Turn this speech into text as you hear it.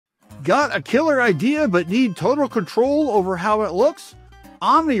Got a killer idea but need total control over how it looks?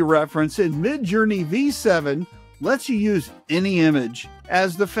 Omni Reference in Midjourney V7 lets you use any image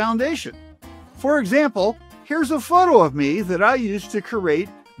as the foundation. For example, here's a photo of me that I used to create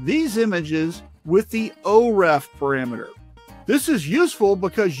these images with the OREF parameter. This is useful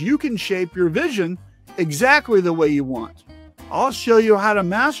because you can shape your vision exactly the way you want. I'll show you how to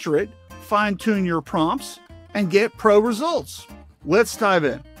master it, fine-tune your prompts, and get pro results. Let's dive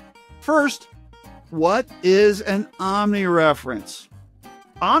in. First, what is an Omni Reference?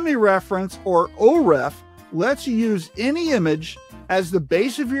 Omni Reference, or OREF, lets you use any image as the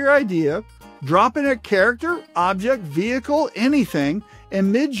base of your idea, drop in a character, object, vehicle, anything,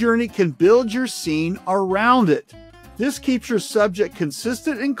 and Midjourney can build your scene around it. This keeps your subject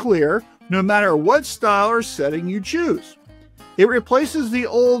consistent and clear, no matter what style or setting you choose. It replaces the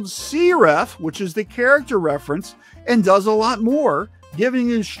old SREF, which is the character reference, and does a lot more, giving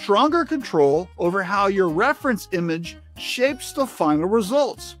you stronger control over how your reference image shapes the final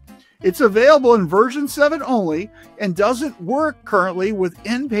results. It's available in version 7 only and doesn't work currently with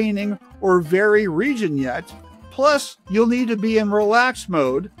in-painting or vary region yet. Plus, you'll need to be in relax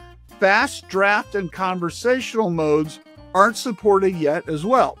mode. Fast, draft, and conversational modes aren't supported yet as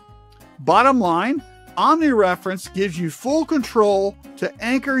well. Bottom line, Omni Reference gives you full control to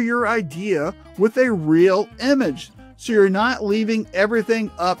anchor your idea with a real image, so you're not leaving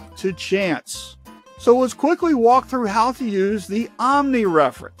everything up to chance. So let's quickly walk through how to use the Omni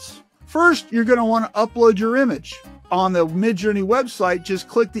Reference. First, you're going to want to upload your image. On the Midjourney website, just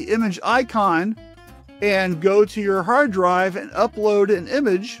click the image icon and go to your hard drive and upload an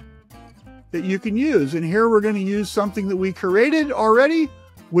image that you can use. And here we're going to use something that we created already,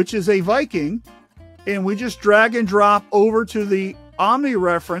 which is a Viking. And we just drag and drop over to the Omni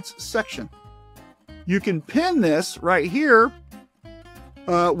Reference section. You can pin this right here,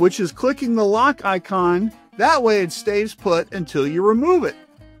 which is clicking the lock icon. That way it stays put until you remove it.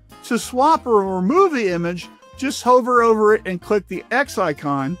 To swap or remove the image, just hover over it and click the X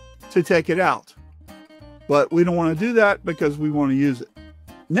icon to take it out. But we don't want to do that because we want to use it.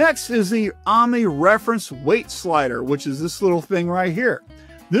 Next is the Omni Reference Weight slider, which is this little thing right here.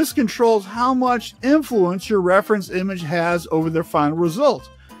 This controls how much influence your reference image has over the final result.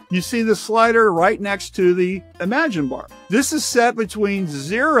 You see the slider right next to the Imagine bar. This is set between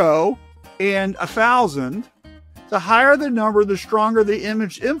 0 and 1,000. The higher the number, the stronger the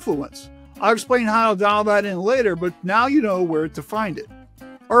image influence. I'll explain how to dial that in later, but now you know where to find it.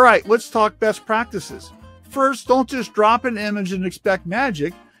 All right, let's talk best practices. First, don't just drop an image and expect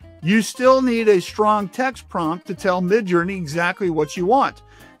magic. You still need a strong text prompt to tell Midjourney exactly what you want.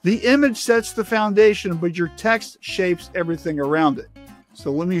 The image sets the foundation, but your text shapes everything around it.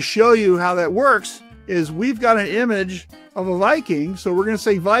 So let me show you how that works. Is we've got an image of a Viking. So we're going to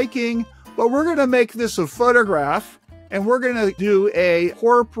say Viking, but we're going to make this a photograph, and we're going to do a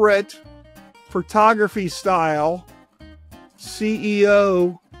corporate photography style,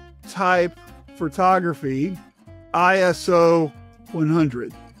 CEO type photography, ISO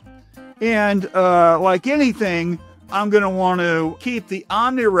 100. And like anything, I'm going to want to keep the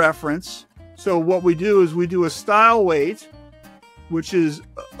Omni Reference. So what we do is we do a style weight, which is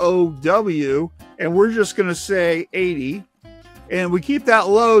OW, and we're just going to say 80. And we keep that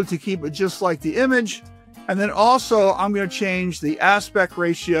low to keep it just like the image. And then also I'm going to change the aspect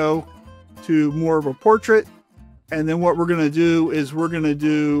ratio to more of a portrait. And then what we're going to do is we're going to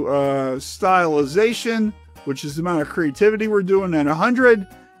do stylization, which is the amount of creativity we're doing, at 100.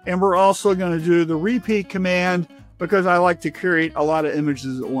 And we're also going to do the repeat command, because I like to create a lot of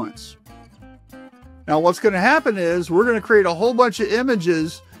images at once. Now what's going to happen is we're going to create a whole bunch of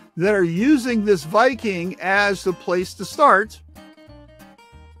images that are using this Viking as the place to start.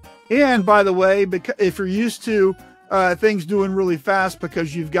 And by the way, if you're used to things doing really fast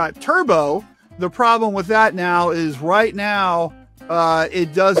because you've got turbo, the problem with that now is right now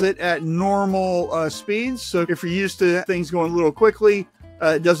it does it at normal speeds. So if you're used to things going a little quickly,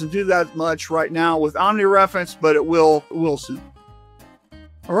 it doesn't do that much right now with Omni Reference, but it will soon.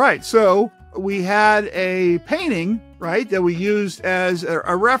 All right, so we had a painting, right, that we used as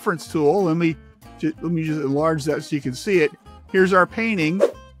a reference tool. Let me just enlarge that so you can see it. Here's our painting,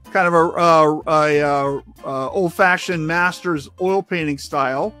 kind of a old-fashioned master's oil painting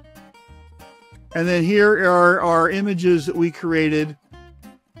style. And then here are our images that we created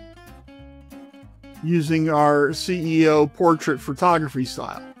using our CEO portrait photography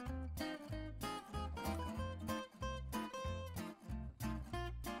style.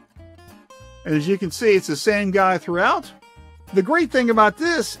 And as you can see, it's the same guy throughout. The great thing about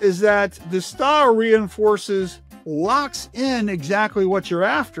this is that the style reinforces, locks in exactly what you're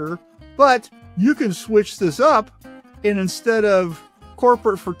after, But you can switch this up, and instead of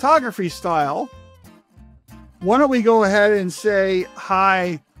corporate photography style, why don't we go ahead and say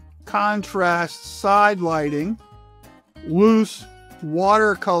high contrast side lighting, loose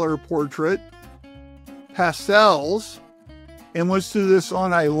watercolor portrait, pastels, and let's do this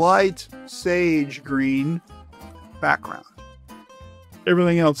on a light sage green background.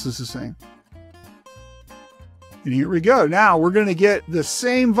 Everything else is the same. And here we go. Now we're going to get the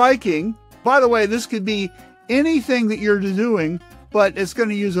same Viking. By the way, this could be anything that you're doing, but it's going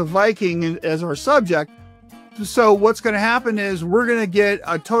to use a Viking as our subject. So what's going to happen is we're going to get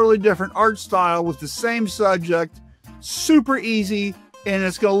a totally different art style with the same subject, super easy, and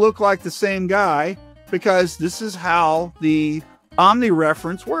it's going to look like the same guy because this is how the Omni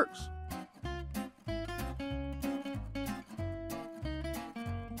Reference works.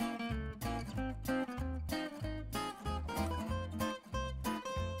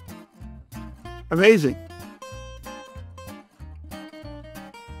 Amazing.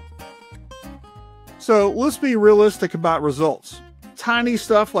 So let's be realistic about results. Tiny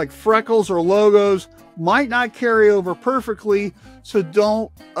stuff like freckles or logos might not carry over perfectly, so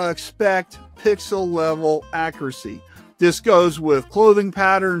don't expect pixel level accuracy. This goes with clothing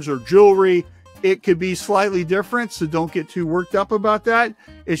patterns or jewelry. It could be slightly different, so don't get too worked up about that.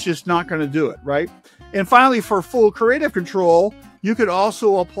 It's just not going to do it, right? And finally, for full creative control, you could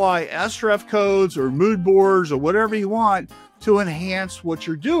also apply SREF codes or mood boards or whatever you want to enhance what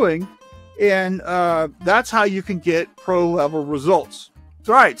you're doing. And that's how you can get pro level results.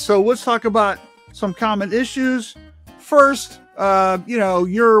 All right, so let's talk about some common issues. First,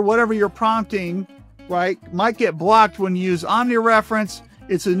 whatever you're prompting, right, might get blocked when you use Omni Reference.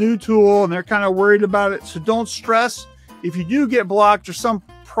 It's a new tool and they're kind of worried about it. So don't stress. If you do get blocked or some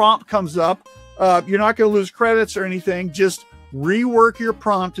prompt comes up, you're not going to lose credits or anything. Just rework your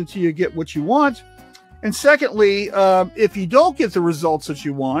prompt until you get what you want. And secondly, if you don't get the results that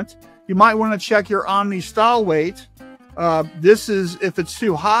you want, you might want to check your Omni style weight. This is, if it's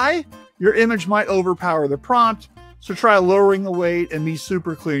too high, your image might overpower the prompt. So try lowering the weight and be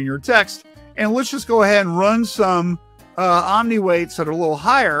super clear in your text. And let's just go ahead and run some Omni weights that are a little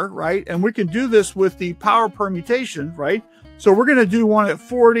higher, right? And we can do this with the power permutation, right? So we're going to do one at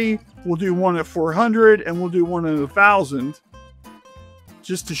 40, we'll do one at 400, and we'll do one at 1,000,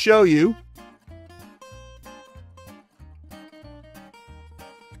 just to show you.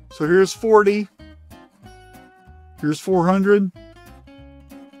 So here's 40, here's 400,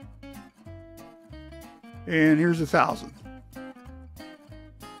 and here's 1,000.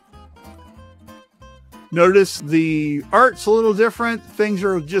 Notice the art's a little different. Things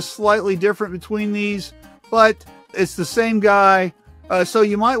are just slightly different between these, but it's the same guy. So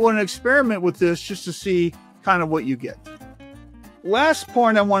you might want to experiment with this just to see kind of what you get. Last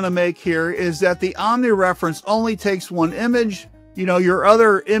point I want to make here is that the Omni Reference only takes one image. You know, your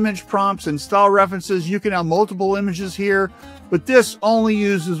other image prompts and style references, you can have multiple images here, but this only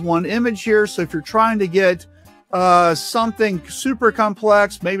uses one image here. So if you're trying to get something super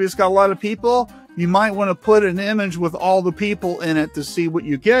complex, maybe it's got a lot of people, you might want to put an image with all the people in it to see what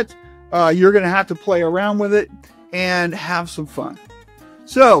you get. You're going to have to play around with it and have some fun.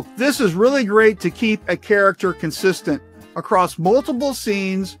 So this is really great to keep a character consistent across multiple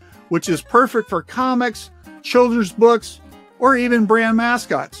scenes, which is perfect for comics, children's books, or even brand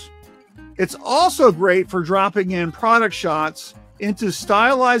mascots. It's also great for dropping in product shots into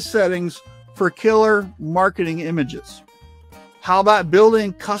stylized settings for killer marketing images. How about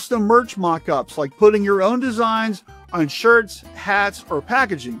building custom merch mock-ups, like putting your own designs on shirts, hats, or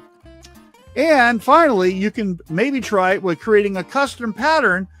packaging? And finally, you can maybe try it with creating a custom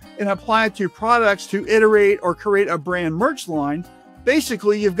pattern and apply it to products to iterate or create a brand merch line.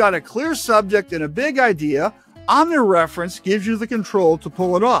 Basically, you've got a clear subject and a big idea. Omni Reference gives you the control to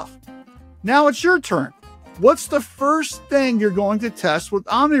pull it off. Now it's your turn. What's the first thing you're going to test with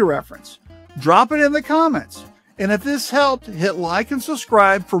Omni Reference? Drop it in the comments. And if this helped, hit like and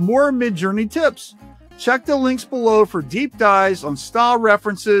subscribe for more Midjourney tips. Check the links below for deep dives on style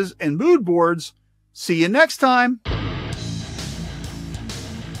references and mood boards. See you next time.